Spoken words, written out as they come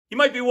You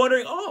might be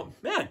wondering, oh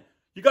man,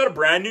 you got a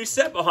brand new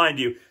set behind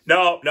you.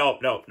 No.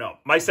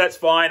 My set's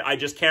fine. I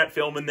just can't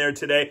film in there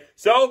today.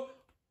 So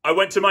I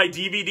went to my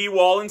DVD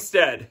wall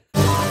instead.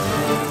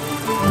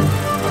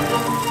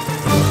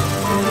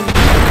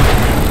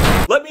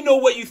 Let me know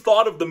what you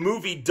thought of the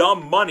movie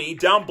Dumb Money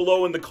down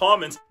below in the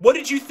comments. What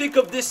did you think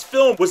of this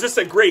film? Was this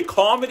a great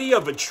comedy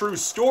of a true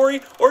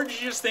story, or did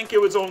you just think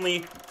it was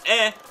only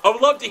I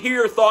would love to hear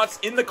your thoughts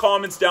in the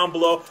comments down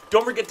below.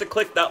 Don't forget to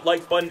click that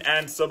like button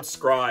and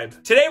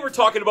subscribe. Today we're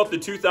talking about the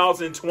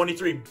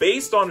 2023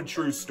 based on a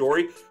true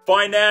story,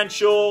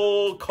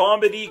 financial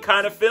comedy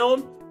kind of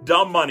film,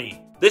 Dumb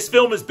Money. This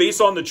film is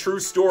based on the true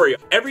story.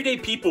 Everyday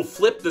people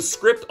flipped the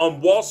script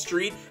on Wall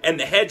Street and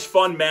the hedge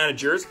fund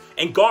managers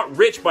and got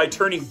rich by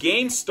turning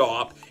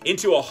GameStop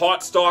into a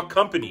hot stock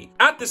company.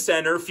 At the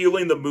center,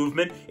 fueling the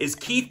movement, is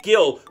Keith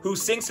Gill, who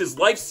sinks his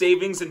life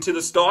savings into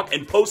the stock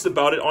and posts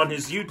about it on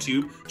his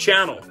YouTube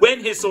channel. When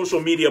his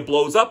social media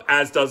blows up,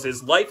 as does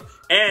his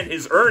life and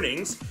his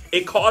earnings,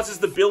 it causes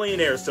the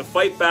billionaires to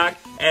fight back,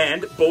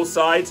 and both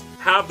sides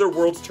have their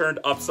worlds turned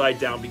upside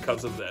down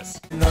because of this.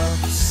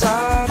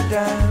 Upside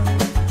down.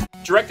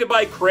 Directed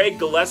by Craig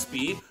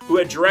Gillespie, who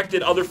had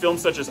directed other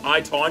films such as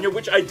Tonya,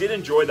 which I did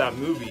enjoy that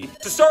movie.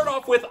 To start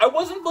off with, I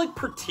wasn't like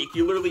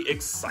particularly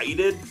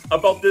excited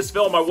about this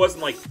film. I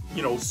wasn't like,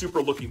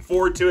 super looking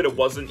forward to it. It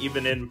wasn't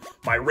even in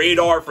my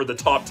radar for the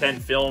top 10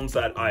 films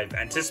that I've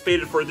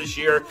anticipated for this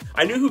year.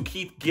 I knew who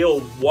Keith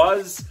Gill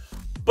was,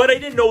 but I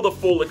didn't know the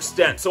full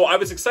extent. So I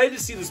was excited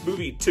to see this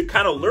movie to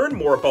kind of learn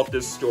more about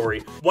this story.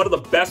 One of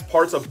the best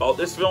parts about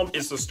this film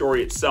is the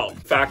story itself.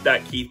 The fact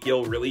that Keith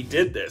Gill really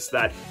did this,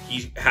 that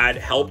he had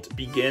helped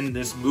begin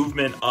this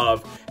movement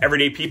of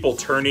everyday people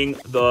turning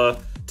the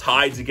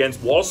tides against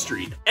Wall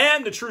Street.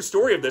 And the true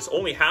story of this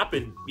only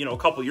happened, a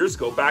couple years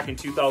ago, back in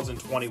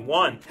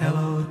 2021.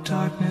 Hello,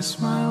 darkness,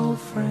 my old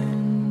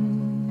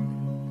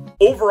friend.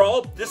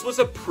 Overall, this was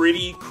a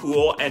pretty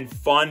cool and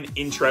fun,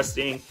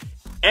 interesting,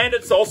 and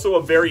it's also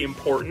a very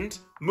important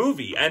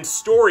movie and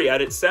story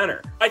at its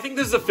center. I think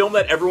this is a film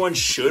that everyone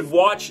should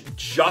watch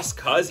just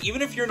cause,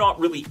 even if you're not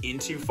really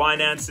into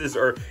finances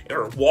or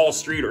Wall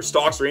Street or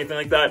stocks or anything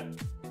like that,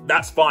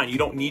 that's fine. You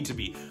don't need to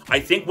be. I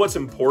think what's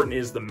important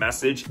is the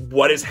message,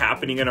 what is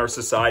happening in our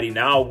society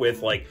now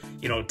with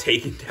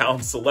taking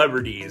down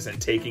celebrities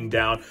and taking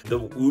down the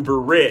uber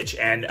rich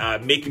and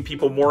making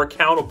people more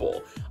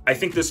accountable. I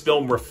think this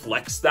film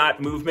reflects that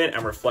movement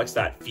and reflects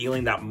that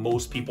feeling that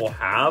most people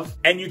have.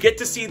 And you get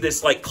to see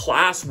this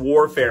class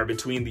warfare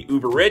between the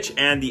uber rich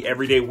and the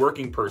everyday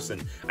working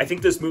person. I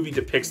think this movie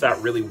depicts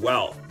that really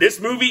well. This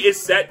movie is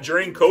set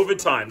during COVID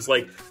times.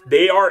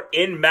 They are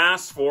in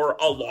mass for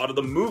a lot of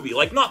the movie.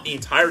 Not the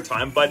entire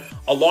time, but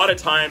a lot of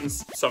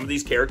times some of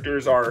these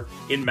characters are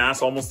in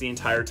mass almost the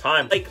entire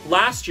time.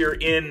 Last year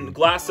in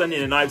Glass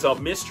Onion and Knives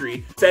Out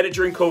Mystery, set it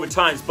during COVID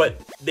times,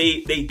 but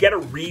they get a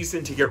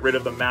reason to get rid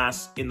of the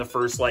mask in the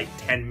first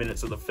 10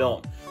 minutes of the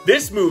film.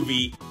 This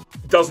movie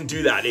doesn't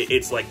do that.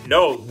 It's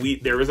no,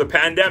 there is a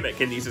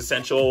pandemic and these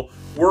essential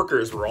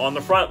workers were on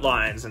the front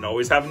lines and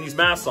always having these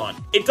masks on.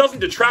 It doesn't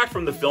detract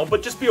from the film,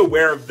 but just be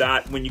aware of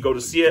that when you go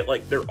to see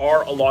it. There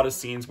are a lot of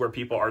scenes where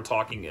people are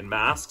talking in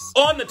masks.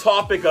 On the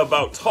topic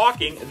about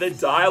talking, the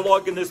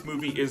dialogue in this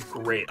movie is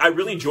great. I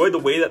really enjoyed the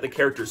way that the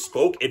characters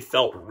spoke. It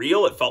felt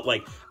real. It felt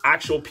like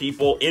actual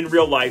people in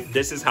real life.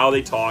 This is how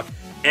they talk.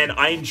 And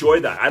I enjoy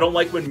that. I don't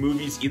like when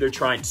movies either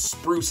try and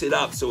spruce it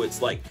up so it's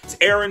it's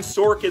Aaron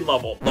Sorkin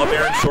level. Love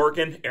Aaron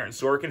Sorkin. Aaron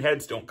Sorkin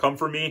heads, don't come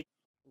for me.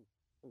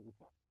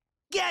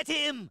 Get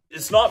him!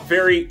 It's not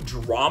very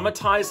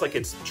dramatized,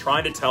 it's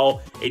trying to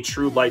tell a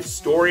true life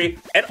story.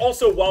 And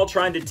also while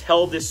trying to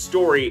tell this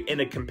story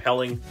in a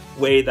compelling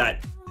way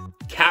that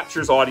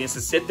captures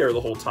audiences sit there the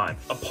whole time.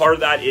 A part of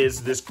that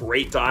is this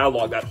great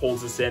dialogue that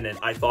holds us in and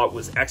I thought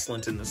was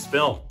excellent in this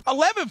film.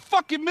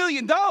 $11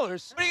 million?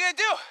 What are you gonna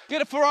do?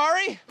 Get a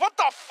Ferrari? What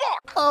the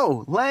fuck?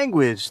 Oh,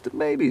 language. The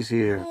baby's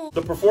here.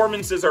 The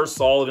performances are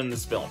solid in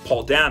this film.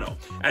 Paul Dano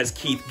as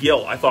Keith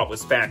Gill I thought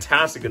was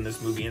fantastic in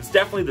this movie, and it's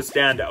definitely the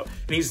standout.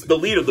 And he's the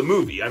lead of the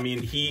movie. I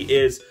mean, he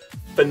is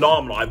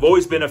phenomenal. I've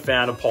always been a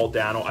fan of Paul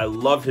Dano. I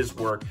love his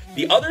work.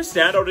 The other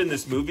standout in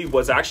this movie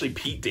was actually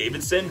Pete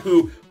Davidson,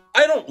 who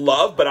I don't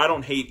love, but I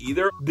don't hate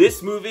either.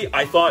 This movie,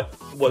 I thought,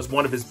 was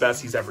one of his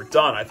best he's ever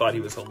done. I thought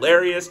he was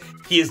hilarious.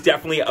 He is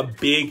definitely a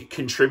big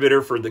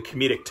contributor for the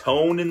comedic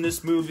tone in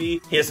this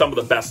movie. He has some of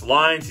the best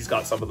lines. He's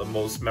got some of the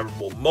most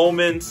memorable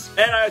moments.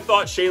 And I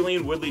thought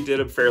Shailene Woodley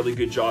did a fairly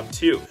good job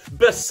too.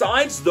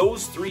 Besides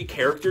those three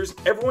characters,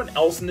 everyone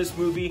else in this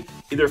movie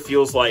either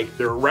feels like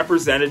they're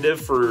representative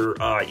for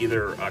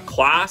either a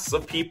class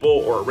of people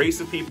or a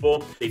race of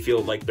people. They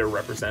feel like they're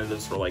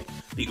representatives for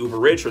the uber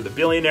rich or the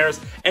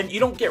billionaires. And you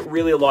don't get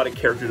really a lot of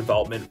character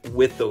development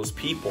with those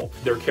people.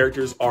 Their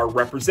characters are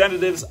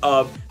representatives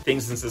of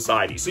things in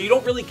society. So you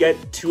don't really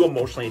get too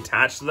emotionally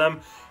attached to them.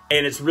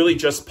 And it's really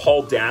just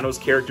Paul Dano's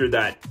character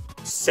that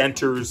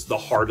centers the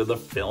heart of the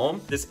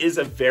film. This is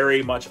a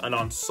very much an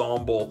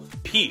ensemble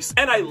piece.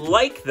 And I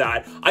like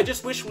that. I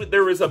just wish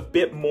there was a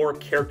bit more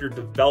character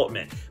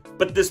development.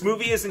 But this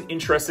movie isn't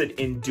interested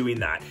in doing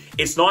that.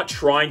 It's not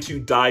trying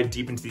to dive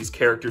deep into these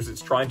characters. It's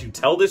trying to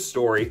tell this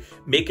story,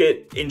 make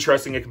it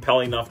interesting and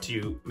compelling enough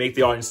to make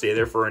the audience stay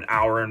there for an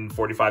hour and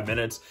 45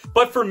 minutes.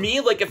 But for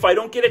me, like, if I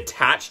don't get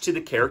attached to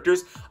the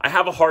characters, I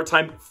have a hard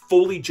time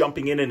fully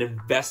jumping in and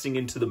investing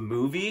into the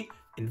movie.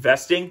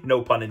 Investing,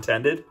 no pun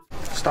intended.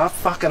 Stop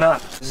fucking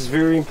up. This is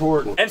very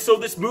important. And so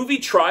this movie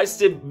tries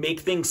to make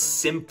things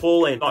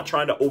simple and not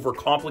trying to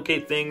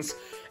overcomplicate things.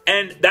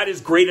 And that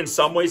is great in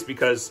some ways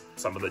because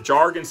some of the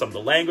jargon, some of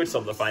the language, some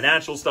of the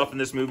financial stuff in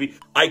this movie,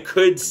 I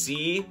could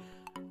see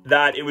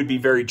that it would be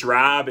very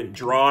drab and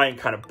dry and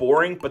kind of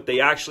boring, but they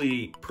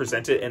actually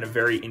present it in a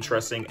very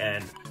interesting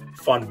and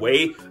fun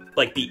way.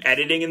 Like, the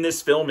editing in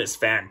this film is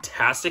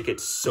fantastic.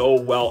 It's so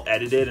well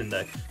edited, and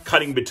the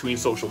cutting between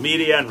social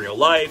media and real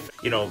life,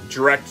 you know,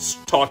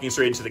 direct talking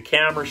straight into the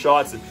camera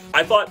shots. And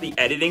I thought the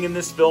editing in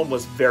this film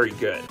was very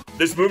good.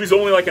 This movie's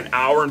only like an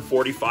hour and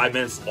 45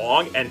 minutes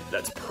long, and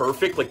that's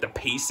perfect. Like, the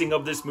pacing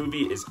of this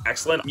movie is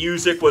excellent.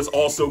 Music was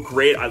also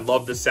great. I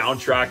love the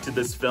soundtrack to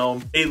this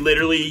film. They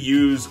literally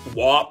use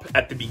WAP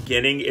at the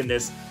beginning in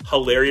this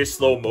hilarious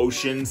slow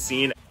motion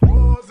scene.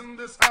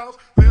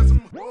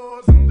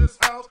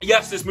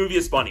 Yes, this movie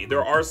is funny.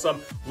 There are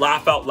some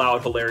laugh out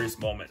loud hilarious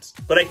moments,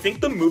 but I think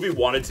the movie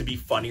wanted to be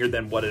funnier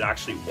than what it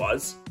actually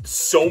was.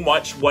 So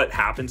much what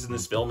happens in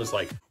this film is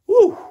like,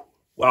 whoo,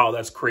 wow,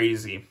 that's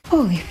crazy.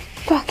 Holy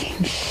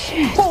fucking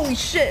shit. Holy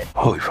shit.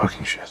 Holy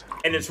fucking shit.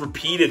 And it's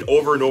repeated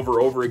over and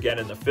over again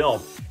in the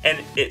film. And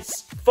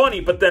it's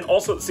funny, but then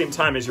also at the same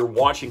time as you're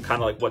watching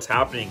kind of like what's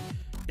happening,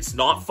 it's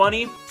not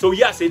funny. So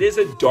yes, it is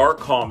a dark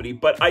comedy,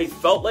 but I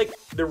felt like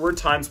there were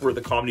times where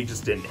the comedy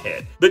just didn't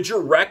hit. The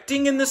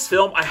directing in this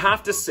film, I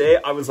have to say,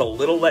 I was a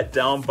little let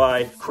down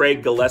by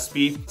Craig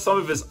Gillespie. Some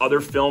of his other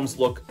films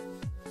look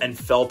and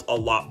felt a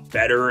lot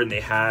better, and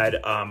they had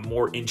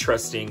more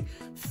interesting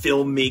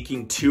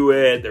filmmaking to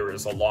it. There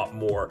was a lot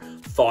more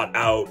thought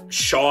out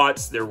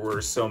shots. There were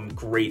some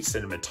great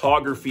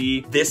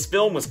cinematography. This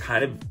film was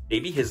kind of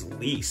maybe his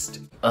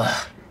least.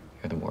 Ugh.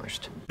 You're the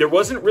worst. There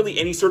wasn't really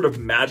any sort of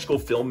magical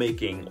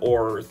filmmaking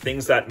or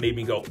things that made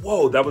me go,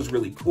 whoa, that was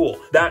really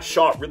cool. That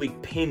shot really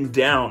pinned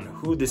down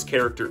who this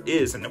character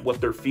is and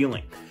what they're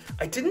feeling.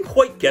 I didn't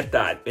quite get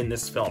that in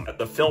this film.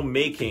 The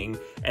filmmaking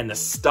and the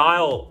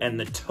style and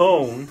the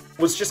tone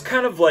was just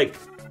kind of like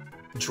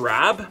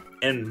drab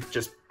and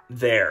just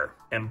there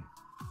and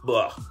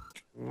blah.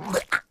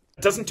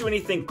 Doesn't do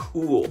anything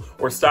cool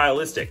or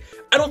stylistic.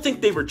 I don't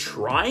think they were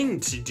trying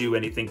to do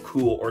anything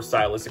cool or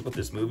stylistic with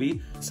this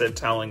movie, instead of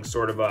telling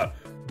sort of a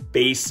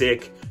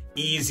basic,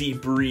 easy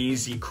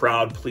breezy,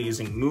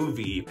 crowd-pleasing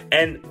movie.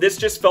 And this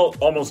just felt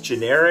almost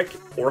generic,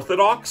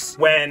 orthodox,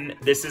 when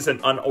this is an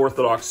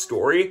unorthodox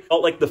story.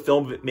 Felt like the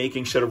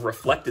filmmaking should have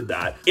reflected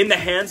that. In the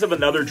hands of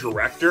another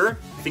director,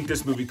 I think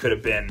this movie could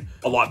have been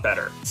a lot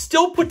better.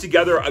 Still put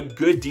together a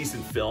good,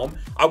 decent film.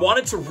 I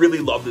wanted to really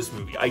love this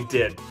movie. I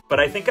did. But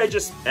I think I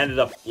just ended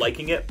up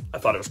liking it. I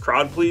thought it was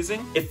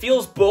crowd-pleasing. It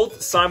feels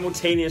both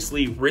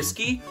simultaneously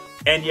risky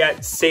and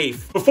yet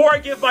safe. Before I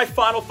give my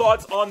final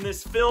thoughts on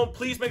this film,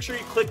 please make sure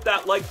you click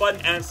that like button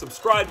and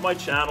subscribe to my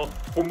channel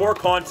for more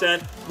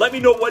content. Let me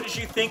know, what did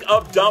you think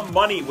of Dumb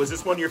Money? Was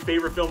this one of your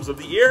favorite films of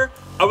the year?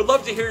 I would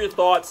love to hear your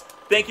thoughts.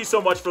 Thank you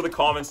so much for the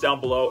comments down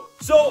below.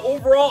 So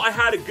overall, I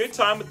had a good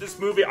time with this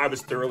movie. I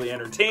was thoroughly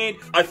entertained.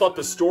 I thought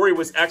the story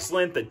was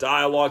excellent. The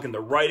dialogue and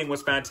the writing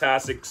was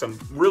fantastic. Some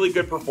really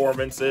good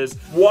performances.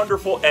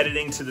 Wonderful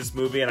editing to this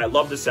movie, and I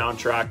love the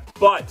soundtrack.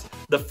 But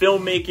the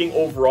filmmaking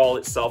overall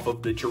itself,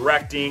 of the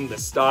directing, the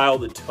style,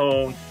 the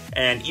tone,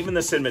 and even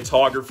the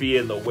cinematography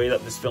and the way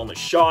that this film is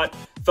shot,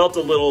 felt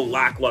a little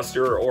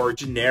lackluster or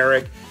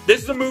generic.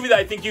 This is a movie that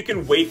I think you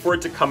can wait for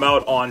it to come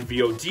out on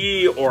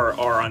VOD or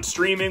on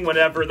streaming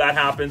whenever that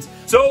happens.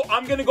 So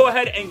I'm gonna go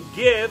ahead and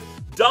give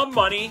Dumb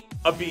Money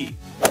a B.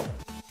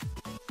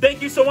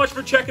 Thank you so much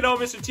for checking out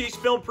Mr. T's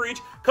Film Preach.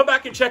 Come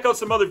back and check out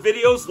some other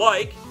videos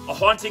like A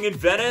Haunting in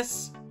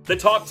Venice, the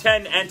top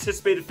 10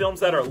 anticipated films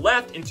that are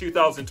left in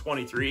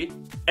 2023,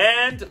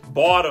 and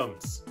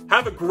Bottoms.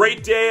 Have a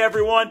great day,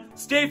 everyone.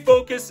 Stay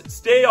focused,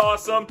 stay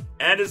awesome,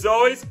 and as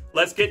always,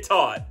 let's get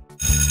taught.